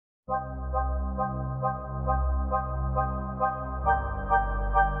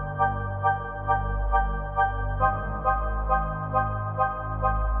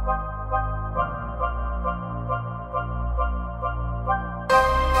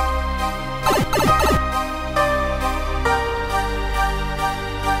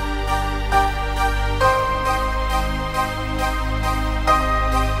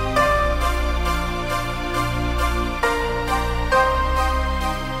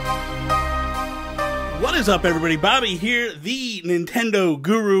What is up, everybody? Bobby here, the Nintendo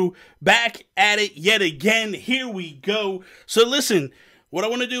guru, back at it yet again. Here we go. So listen, what I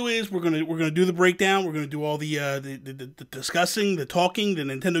want to do is we're gonna do the breakdown. We're gonna do all the discussing, the talking, the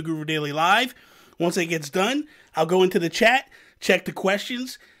Nintendo Guru Daily Live. Once that gets done, I'll go into the chat, check the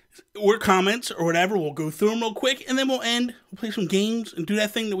questions or comments or whatever. We'll go through them real quick, and then we'll end. We'll play some games and do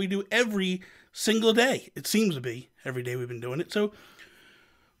that thing that we do every single day. It seems to be every day we've been doing it. So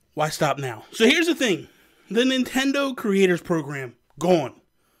why stop now? So here's the thing. The Nintendo Creators Program, gone.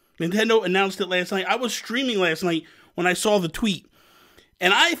 Nintendo announced it last night. I was streaming last night when I saw the tweet.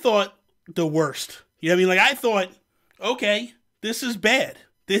 And I thought the worst. You know what I mean? Like, I thought, okay, this is bad.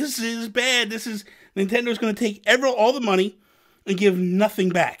 This is bad. Nintendo's going to take all the money and give nothing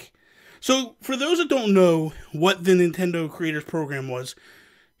back. So, for those that don't know what the Nintendo Creators Program was,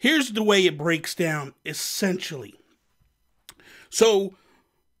 here's the way it breaks down, essentially. So,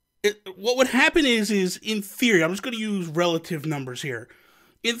 what would happen is in theory, I'm just going to use relative numbers here.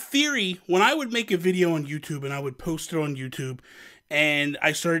 In theory, when I would make a video on YouTube and I would post it on YouTube and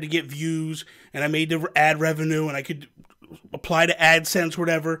I started to get views and I made the ad revenue and I could apply to AdSense or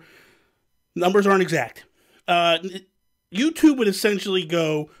whatever, numbers aren't exact. YouTube would essentially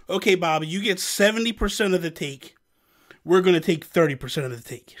go, okay, Bobby, you get 70% of the take. We're going to take 30% of the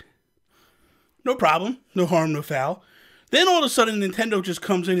take. No problem. No harm, no foul. Then all of a sudden, Nintendo just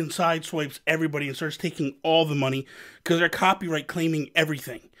comes in and sideswipes everybody and starts taking all the money because they're copyright claiming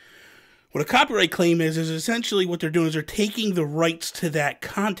everything. What a copyright claim is essentially what they're doing is they're taking the rights to that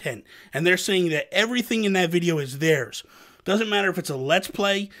content. And they're saying that everything in that video is theirs. Doesn't matter if it's a Let's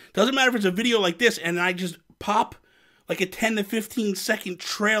Play. Doesn't matter if it's a video like this and I just pop like a 10 to 15 second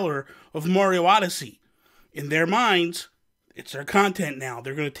trailer of Mario Odyssey. In their minds, it's their content now.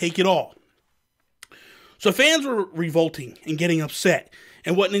 They're going to take it all. So fans were revolting and getting upset.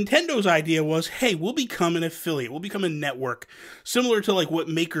 And what Nintendo's idea was, hey, we'll become an affiliate. We'll become a network. Similar to like what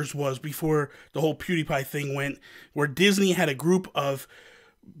Makers was before the whole PewDiePie thing went, where Disney had a group of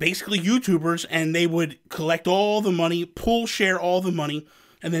basically YouTubers and they would collect all the money, share all the money,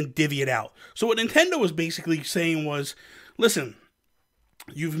 and then divvy it out. So what Nintendo was basically saying was, listen,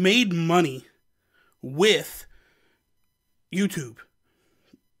 you've made money with YouTube.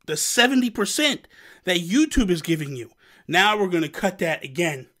 The 70% that YouTube is giving you. Now we're going to cut that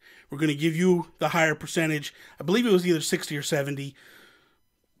again. We're going to give you the higher percentage. I believe it was either 60 or 70.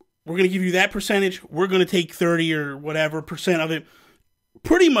 We're going to give you that percentage. We're going to take 30 or whatever percent of it.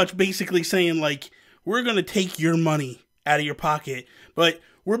 Pretty much basically saying like, we're going to take your money out of your pocket, but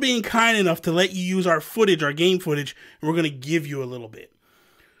we're being kind enough to let you use our footage, our game footage, and we're going to give you a little bit.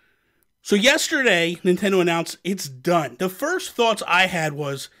 So yesterday, Nintendo announced it's done. The first thoughts I had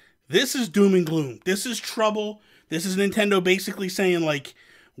was, this is doom and gloom. This is trouble. This is Nintendo basically saying, like,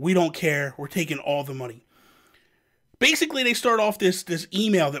 we don't care. We're taking all the money. Basically, they start off this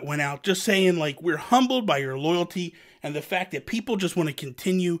email that went out just saying, like, we're humbled by your loyalty and the fact that people just want to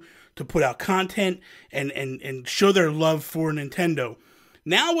continue to put out content and show their love for Nintendo.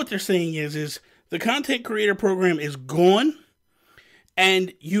 Now what they're saying is the content creator program is gone.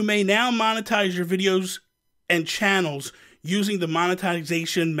 And you may now monetize your videos and channels using the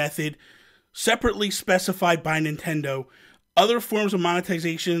monetization method separately specified by Nintendo. Other forms of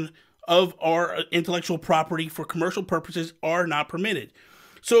monetization of our intellectual property for commercial purposes are not permitted.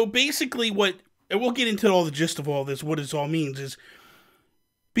 So basically and we'll get into all the gist of all this, what this all means is,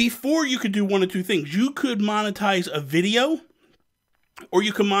 before you could do one of two things. You could monetize a video or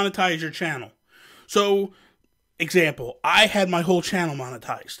you could monetize your channel. So, example, I had my whole channel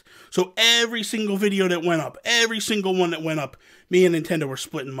monetized. So every single video that went up, every single one that went up, me and Nintendo were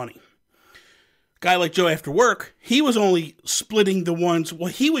splitting money. Guy like Joe after work, he was only splitting the ones.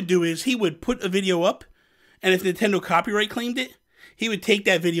 What he would do is he would put a video up, and if Nintendo copyright claimed it, he would take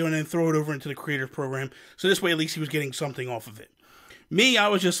that video and then throw it over into the creators program. So this way, at least he was getting something off of it. Me, I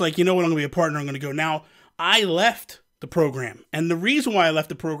was just like, you know what, I'm going to be a partner. I'm going to go. Now, I left the program. And the reason why I left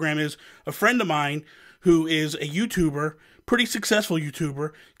the program is a friend of mine who is a YouTuber, pretty successful YouTuber,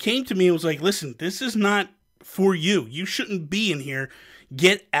 came to me and was like, listen, this is not for you. You shouldn't be in here.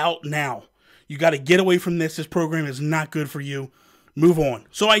 Get out now. You got to get away from this. This program is not good for you. move on.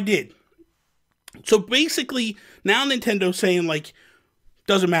 So I did. So basically, now Nintendo's saying, like,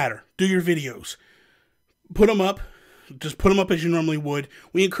 doesn't matter. Do your videos. Put them up. Just put them up as you normally would.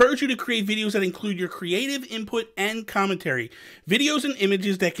 We encourage you to create videos that include your creative input and commentary. Videos and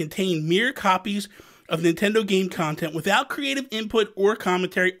images that contain mere copies of Nintendo game content without creative input or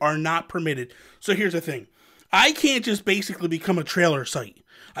commentary are not permitted. So here's the thing. I can't just basically become a trailer site.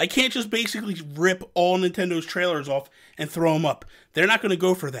 I can't just basically rip all Nintendo's trailers off and throw them up. They're not going to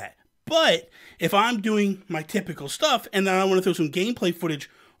go for that. But if I'm doing my typical stuff and then I want to throw some gameplay footage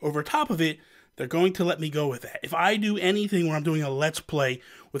over top of it, they're going to let me go with that. If I do anything where I'm doing a Let's Play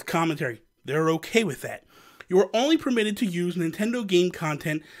with commentary, they're okay with that. You are only permitted to use Nintendo game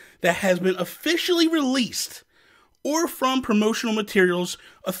content that has been officially released or from promotional materials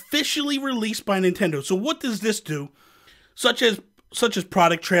officially released by Nintendo. So what does this do? Such as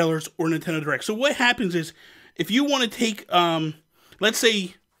product trailers or Nintendo Direct. So what happens is, if you want to take, let's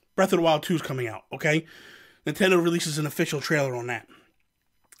say Breath of the Wild 2 is coming out, okay? Nintendo releases an official trailer on that.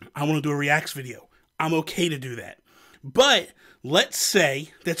 I want to do a reacts video. I'm okay to do that. But let's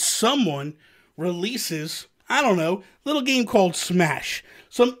say that someone releases, I don't know, a little game called Smash.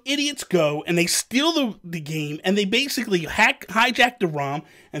 Some idiots go and they steal the game and they basically hijack the ROM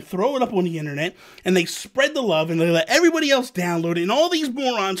and throw it up on the internet and they spread the love and they let everybody else download it and all these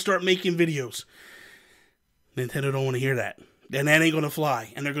morons start making videos. Nintendo don't want to hear that. Then that ain't going to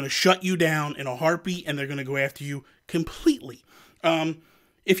fly. And they're going to shut you down in a heartbeat and they're going to go after you completely.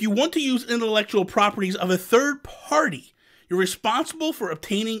 If you want to use intellectual properties of a third party, you're responsible for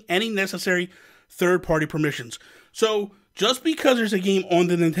obtaining any necessary third-party permissions. So, just because there's a game on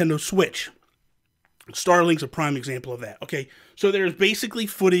the Nintendo Switch, Starlink's a prime example of that, okay? So there's basically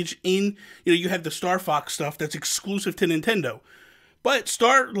footage in, you have the Star Fox stuff that's exclusive to Nintendo. But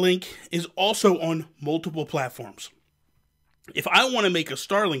Starlink is also on multiple platforms. If I want to make a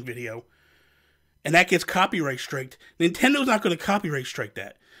Starlink video, and that gets copyright striked, Nintendo's not going to copyright strike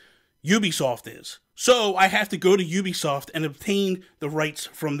that. Ubisoft is. So I have to go to Ubisoft and obtain the rights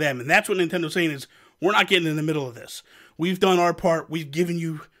from them. And that's what Nintendo's saying is, we're not getting in the middle of this. We've done our part. We've given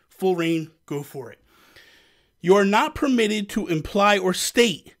you full reign. Go for it. You are not permitted to imply or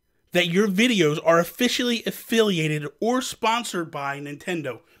state that your videos are officially affiliated or sponsored by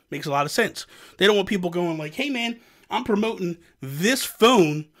Nintendo. Makes a lot of sense. They don't want people going like, hey man, I'm promoting this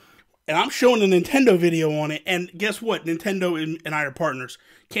phone and I'm showing a Nintendo video on it, and guess what? Nintendo and I are partners.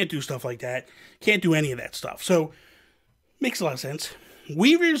 Can't do stuff like that. Can't do any of that stuff. So, makes a lot of sense.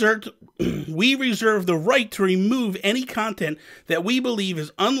 We reserve the right to remove any content that we believe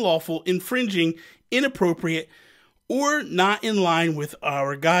is unlawful, infringing, inappropriate, or not in line with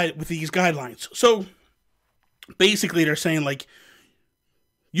these guidelines. So, basically, they're saying like,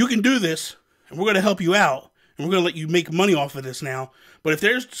 you can do this, and we're going to help you out. And we're going to let you make money off of this now. But if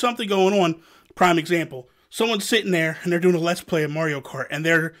there's something going on, prime example, someone's sitting there and they're doing a Let's Play of Mario Kart and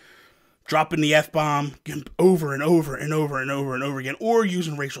they're dropping the F-bomb over and over and over and over and over again, or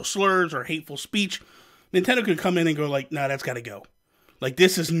using racial slurs or hateful speech, Nintendo can come in and go like, no, that's got to go. Like,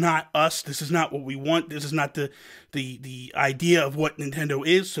 this is not us. This is not what we want. This is not the idea of what Nintendo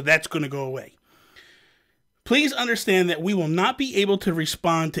is. So that's going to go away. Please understand that we will not be able to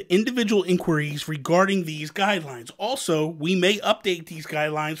respond to individual inquiries regarding these guidelines. Also, we may update these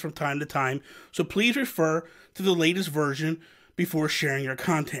guidelines from time to time, so please refer to the latest version before sharing your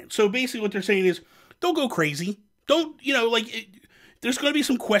content. So basically what they're saying is, don't go crazy. Don't, there's going to be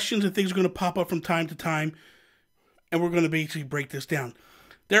some questions and things are going to pop up from time to time, and we're going to basically break this down.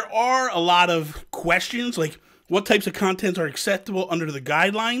 There are a lot of questions, like what types of contents are acceptable under the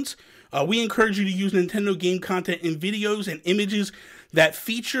guidelines. We encourage you to use Nintendo game content in videos and images that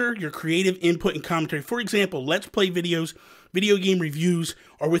feature your creative input and commentary. For example, Let's Play videos, video game reviews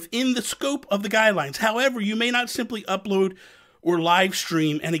are within the scope of the guidelines. However, you may not simply upload or live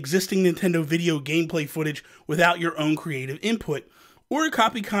stream an existing Nintendo video gameplay footage without your own creative input, or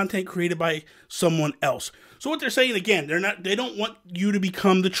copy content created by someone else. So what they're saying, again, they don't want you to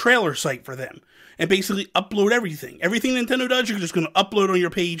become the trailer site for them and basically upload everything. Everything Nintendo does, you're just going to upload on your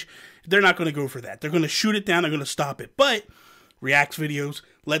page. They're not going to go for that. They're going to shoot it down. They're going to stop it. But reacts videos,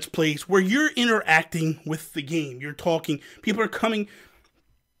 Let's Plays, where you're interacting with the game. You're talking. People are coming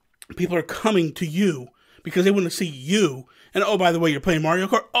to you because they want to see you. And oh, by the way, you're playing Mario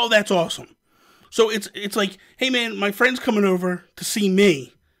Kart. Oh, that's awesome. So it's like, hey man, my friend's coming over to see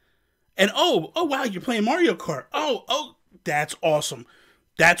me. And oh wow, you're playing Mario Kart. Oh, that's awesome.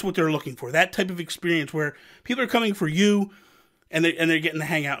 That's what they're looking for. That type of experience where people are coming for you and they're getting to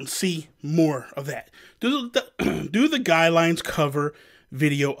hang out and see more of that. Do the guidelines cover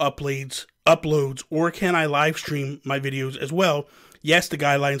video uploads uploads, or can I live stream my videos as well? Yes, the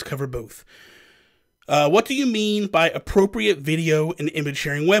guidelines cover both. What do you mean by appropriate video and image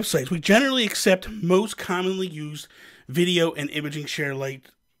sharing websites? We generally accept most commonly used video and imaging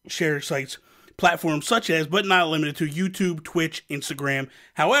share sites, platforms such as, but not limited to, YouTube, Twitch, Instagram.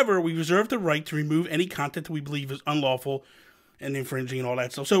 However, we reserve the right to remove any content that we believe is unlawful and infringing and all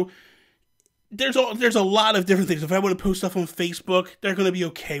that stuff. So there's a lot of different things. If I want to post stuff on Facebook, they're going to be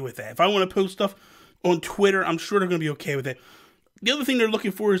okay with that. If I want to post stuff on Twitter, I'm sure they're going to be okay with it. The other thing they're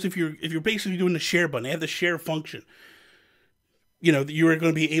looking for is if you're basically doing the share button, they have the share function. You know, you are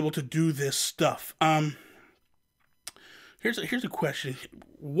going to be able to do this stuff. Here's a question.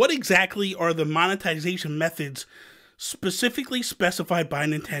 What exactly are the monetization methods specifically specified by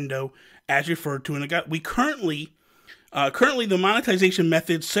Nintendo as referred to in the guide? We currently the monetization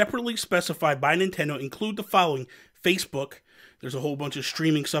methods separately specified by Nintendo include the following: Facebook. There's a whole bunch of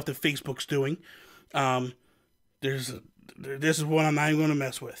streaming stuff that Facebook's doing. This is one I'm not even going to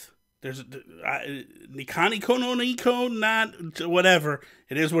mess with. There's Nikani Kono Niko, not whatever.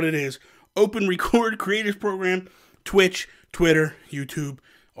 It is what it is. Open Record Creators Program, Twitch, Twitter, YouTube,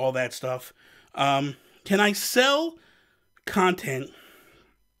 all that stuff. Can I sell content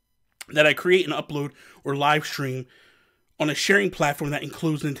that I create and upload or live stream on a sharing platform that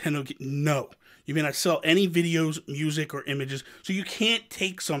includes Nintendo? No. You may not sell any videos, music, or images. So you can't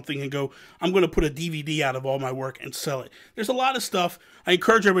take something and go, I'm going to put a DVD out of all my work and sell it. There's a lot of stuff. I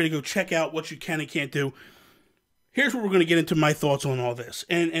encourage everybody to go check out what you can and can't do. Here's where we're going to get into my thoughts on all this.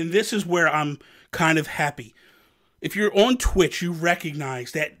 And this is where I'm kind of happy. If you're on Twitch, you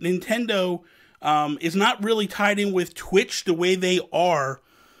recognize that Nintendo is not really tied in with Twitch the way they are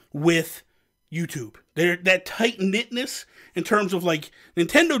with YouTube. They're that tight-knitness in terms of, like,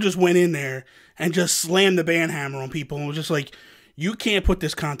 Nintendo just went in there and just slammed the ban hammer on people and was just like, you can't put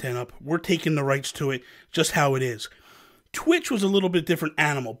this content up. We're taking the rights to it, just how it is. Twitch was a little bit different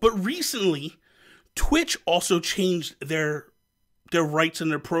animal, but recently, Twitch also changed their rights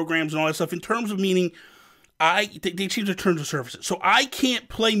and their programs and all that stuff in terms of meaning they changed their terms of services. So I can't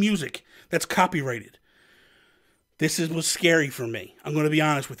play music that's copyrighted. This was scary for me. I'm going to be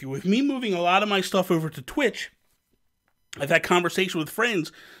honest with you. With me moving a lot of my stuff over to Twitch, I've had conversation with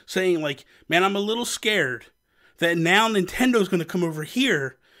friends saying, like, man, I'm a little scared that now Nintendo's going to come over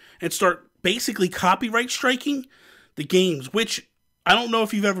here and start basically copyright striking the games, which I don't know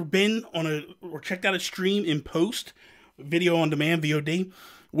if you've ever been on or checked out a stream in post, video on demand, VOD,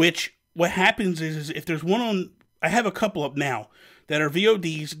 which what happens is if there's one on, I have a couple up now that are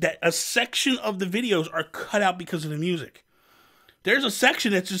VODs, that a section of the videos are cut out because of the music. There's a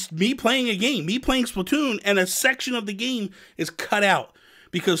section that's just me playing a game, me playing Splatoon, and a section of the game is cut out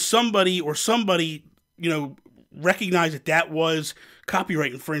because somebody, you know, recognized that was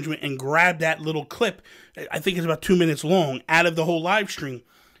copyright infringement and grabbed that little clip. I think it's about 2 minutes long out of the whole live stream.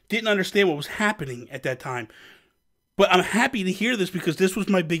 Didn't understand what was happening at that time. But I'm happy to hear this because this was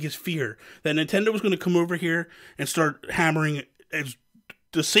my biggest fear, that Nintendo was going to come over here and start hammering as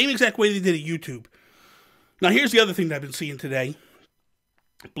the same exact way they did at YouTube. Now, here's the other thing that I've been seeing today.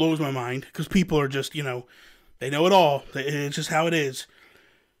 It blows my mind because people are just, you know, they know it all. It's just how it is.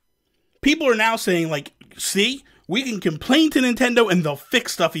 People are now saying, like, see, we can complain to Nintendo and they'll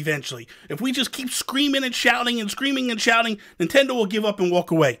fix stuff eventually. If we just keep screaming and shouting and screaming and shouting, Nintendo will give up and walk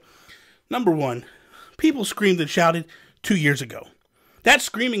away. Number one, people screamed and shouted 2 years ago. That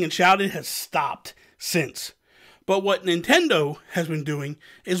screaming and shouting has stopped since. But what Nintendo has been doing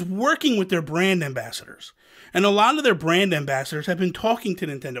is working with their brand ambassadors. And a lot of their brand ambassadors have been talking to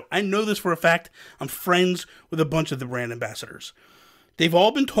Nintendo. I know this for a fact. I'm friends with a bunch of the brand ambassadors. They've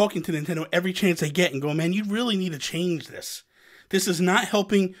all been talking to Nintendo every chance they get and go, man, you really need to change this. This is not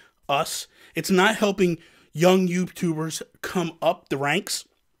helping us. It's not helping young YouTubers come up the ranks.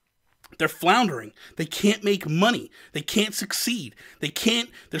 They're floundering. They can't make money. They can't succeed.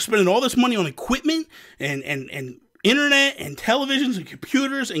 They're spending all this money on equipment and internet and televisions and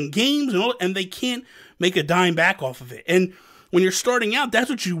computers and games and they can't make a dime back off of it. And when you're starting out, that's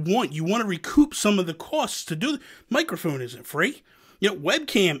what you want. You want to recoup some of the costs to do. Microphone isn't free. You know,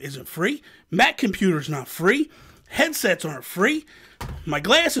 webcam isn't free. Mac computer's not free. Headsets aren't free. My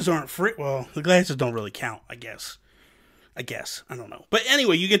glasses aren't free. Well, the glasses don't really count, I guess. I don't know. But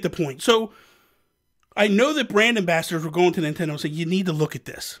anyway, you get the point. So I know that brand ambassadors were going to Nintendo and saying, you need to look at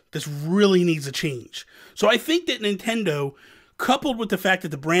this. This really needs a change. So I think that Nintendo, coupled with the fact that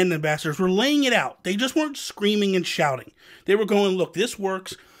the brand ambassadors were laying it out, they just weren't screaming and shouting. They were going, look, this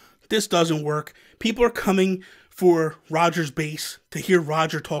works. This doesn't work. People are coming for Roger's base to hear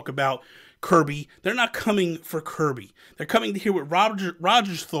Roger talk about Kirby. They're not coming for Kirby. They're coming to hear what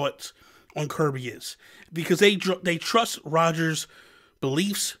Roger's thoughts on Kirby is, because they trust Roger's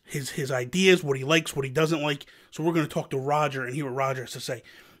beliefs, his ideas, what he likes, what he doesn't like. So we're going to talk to Roger and hear what Roger has to say.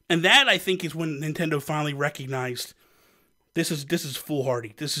 And that, I think, is when Nintendo finally recognized this is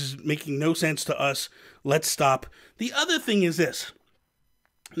foolhardy. This is making no sense to us. Let's stop. The other thing is this.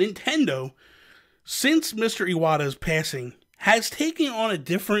 Nintendo, since Mr. Iwata's passing, has taken on a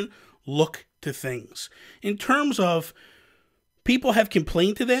different look to things. In terms of people have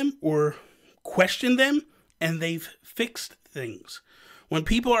complained to them or questioned them, and they've fixed things. When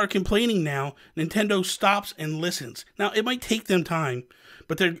people are complaining now, Nintendo stops and listens. Now, it might take them time,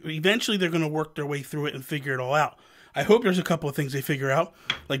 but eventually they're going to work their way through it and figure it all out. I hope there's a couple of things they figure out,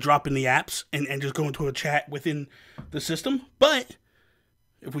 like dropping the apps and just going to a chat within the system. But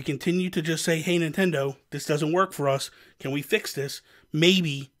if we continue to just say, hey, Nintendo, this doesn't work for us, can we fix this?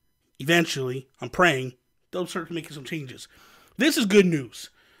 Maybe, eventually, I'm praying, they'll start making some changes. This is good news.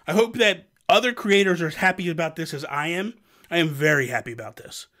 I hope that other creators are as happy about this as I am. I am very happy about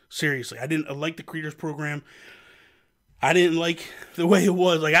this. Seriously, I like the creators program. I didn't like the way it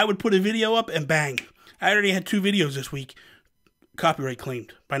was. Like, I would put a video up and bang. I already had 2 videos this week copyright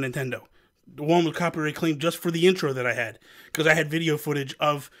claimed by Nintendo. The one was copyright claimed just for the intro that I had, because I had video footage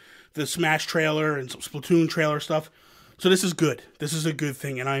of the Smash trailer and some Splatoon trailer stuff. So this is good. This is a good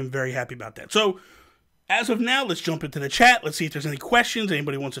thing, and I am very happy about that. So as of now, let's jump into the chat. Let's see if there's any questions.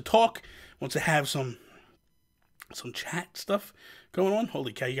 Anybody wants to talk, wants to have some chat stuff going on.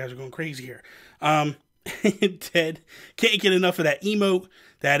 Holy cow, you guys are going crazy here. Ted can't get enough of that emote.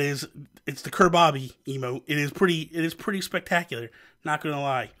 It's the Kerbobby emote. It is pretty spectacular. Not gonna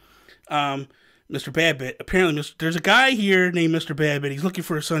lie. Mr. Badbit, apparently there's a guy here named Mr. Badbit. He's looking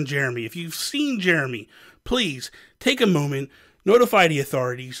for his son Jeremy. If you've seen Jeremy, please take a moment, notify the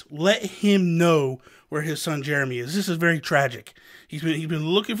authorities, let him know where his son Jeremy is. This is very tragic. He's been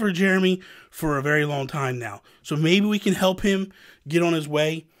looking for Jeremy for a very long time now. So maybe we can help him get on his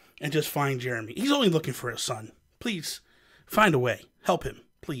way and just find Jeremy. He's only looking for his son. Please find a way. Help him.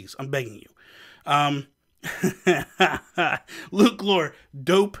 Please. I'm begging you. Luke Lore,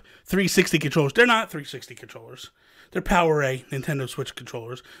 dope 360 controllers. They're not 360 controllers. They're PowerA Nintendo Switch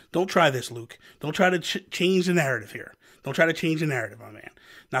controllers. Don't try this, Luke. Don't try to change the narrative here. Don't try to change the narrative, my man.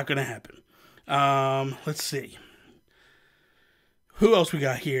 Not going to happen. Let's see. Who else we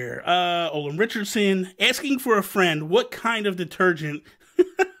got here? Olin Richardson asking for a friend. What kind of detergent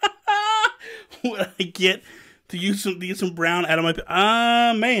would I get to get some brown out of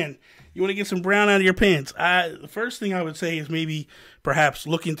my man, you want to get some brown out of your pants? The first thing I would say is maybe perhaps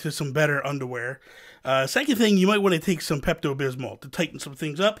look into some better underwear. Second thing, you might want to take some Pepto-Bismol to tighten some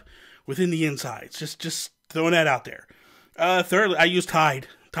things up within the insides. Just throwing that out there. Thirdly, I use Tide.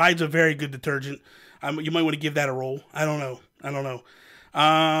 Tide's a very good detergent. You might want to give that a roll. I don't know.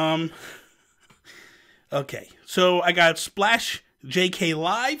 Okay, so I got Splash JK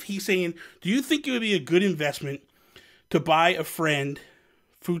Live. He's saying, do you think it would be a good investment to buy a friend,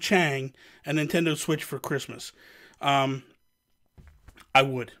 Fu Chang, a Nintendo Switch for Christmas? I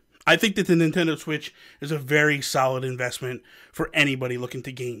would. I think that the Nintendo Switch is a very solid investment for anybody looking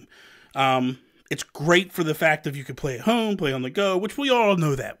to game. It's great for the fact that you can play at home, play on the go, which we all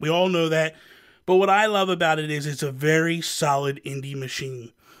know that. We all know that. But what I love about it is it's a very solid indie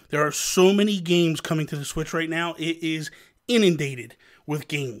machine. There are so many games coming to the Switch right now. It is inundated with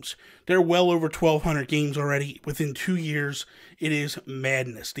games. There are well over 1,200 games already within 2 years. It is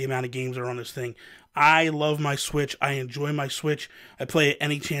madness, the amount of games that are on this thing. I love my Switch. I enjoy my Switch. I play it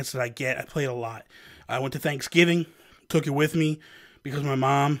any chance that I get. I play it a lot. I went to Thanksgiving, took it with me because my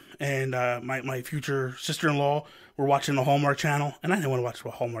mom and my future sister-in-law were watching the Hallmark Channel, and I didn't want to watch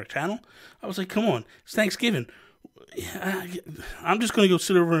the Hallmark Channel. I was like, come on, it's Thanksgiving. I'm just going to go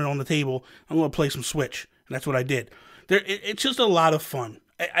sit over on the table. I'm going to play some Switch, and that's what I did. It's just a lot of fun.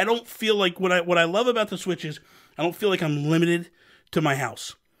 I don't feel like what I love about the Switch is I don't feel like I'm limited to my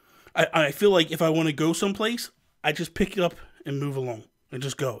house. I feel like if I want to go someplace, I just pick it up and move along and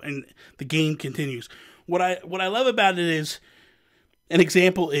just go, and the game continues. What I love about it is, an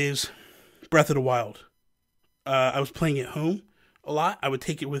example is Breath of the Wild. I was playing at home a lot. I would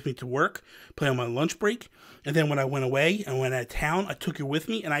take it with me to work, play on my lunch break, and then when I went away and went out of town, I took it with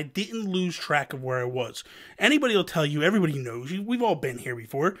me, and I didn't lose track of where I was. Anybody will tell you, everybody knows you. We've all been here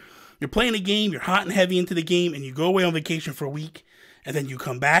before. You're playing a game, you're hot and heavy into the game, and you go away on vacation for a week, and then you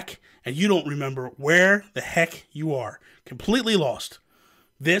come back, and you don't remember where the heck you are. Completely lost.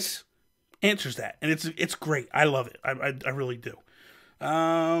 This answers that, and it's great. I love it. I really do.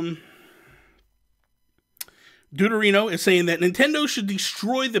 Deuterino is saying that Nintendo should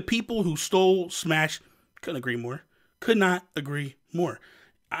destroy the people who stole Smash. Couldn't agree more. Could not agree more.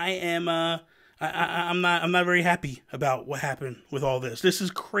 I'm not very happy about what happened with all this. This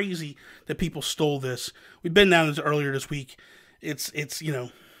is crazy that people stole this. We've been down this earlier this week. It's you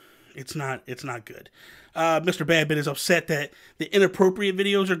know, it's not good. Mr. Badbit is upset that the inappropriate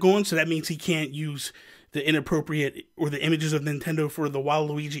videos are gone, so that means he can't use the inappropriate or the images of Nintendo for the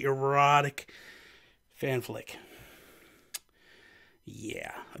Waluigi erotic fan flick.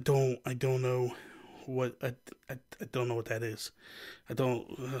 Yeah, I don't know what I don't know what that is. I don't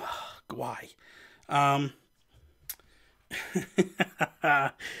why.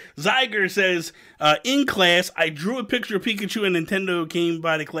 Zyger says, in class, I drew a picture of Pikachu and Nintendo came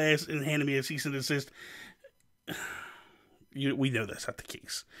by the class and handed me a cease and desist. We know that's not the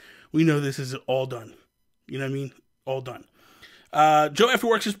case. We know this is all done. You know what I mean? All done. Joe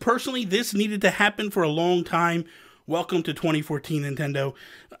Afterworks says, personally, this needed to happen for a long time. Welcome to 2014, Nintendo.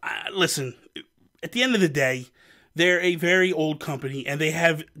 Listen, at the end of the day, they're a very old company, and they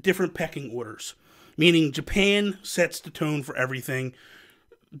have different pecking orders. Meaning, Japan sets the tone for everything.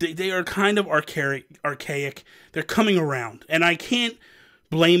 They are kind of archaic. They're coming around. And I can't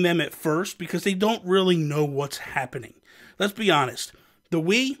blame them at first, because they don't really know what's happening. Let's be honest. The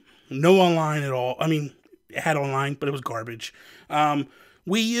Wii, no online at all. I mean, it had online, but it was garbage. Wii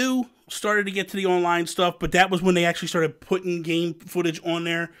U started to get to the online stuff, but that was when they actually started putting game footage on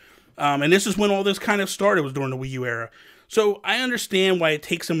there. And this is when all this kind of started, was during the Wii U era. So I understand why it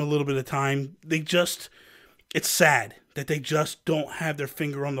takes them a little bit of time. It's sad that they just don't have their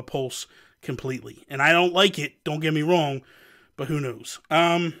finger on the pulse completely. And I don't like it, don't get me wrong, but who knows.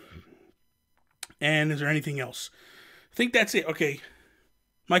 And is there anything else? I think that's it. Okay.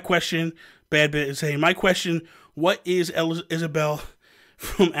 My question, Badbit is saying, my question, what is Isabelle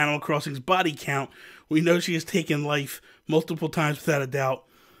from Animal Crossing's body count? We know she has taken life multiple times without a doubt,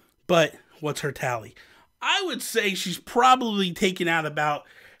 but what's her tally? I would say she's probably taken out about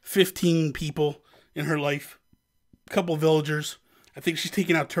 15 people in her life. A couple villagers. I think she's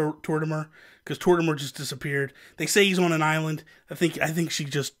taken out Tortimer, because Tortimer just disappeared. They say he's on an island. I think she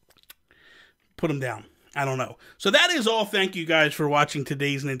just put him down. I don't know. So that is all. Thank you guys for watching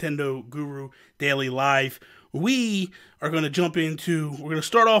today's Nintendo Guru Daily Live. We are going to jump into, we're going to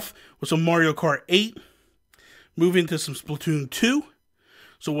start off with some Mario Kart 8, move into some Splatoon 2.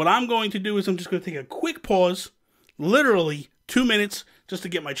 So what I'm going to do is I'm just going to take a quick pause, literally 2 minutes, just to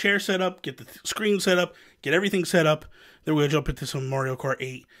get my chair set up, get the screen set up, get everything set up. Then we're going to jump into some Mario Kart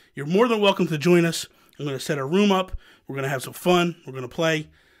 8. You're more than welcome to join us. I'm going to set a room up. We're going to have some fun. We're going to play.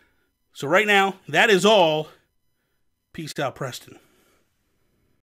 So right now, that is all. Peace out, Preston.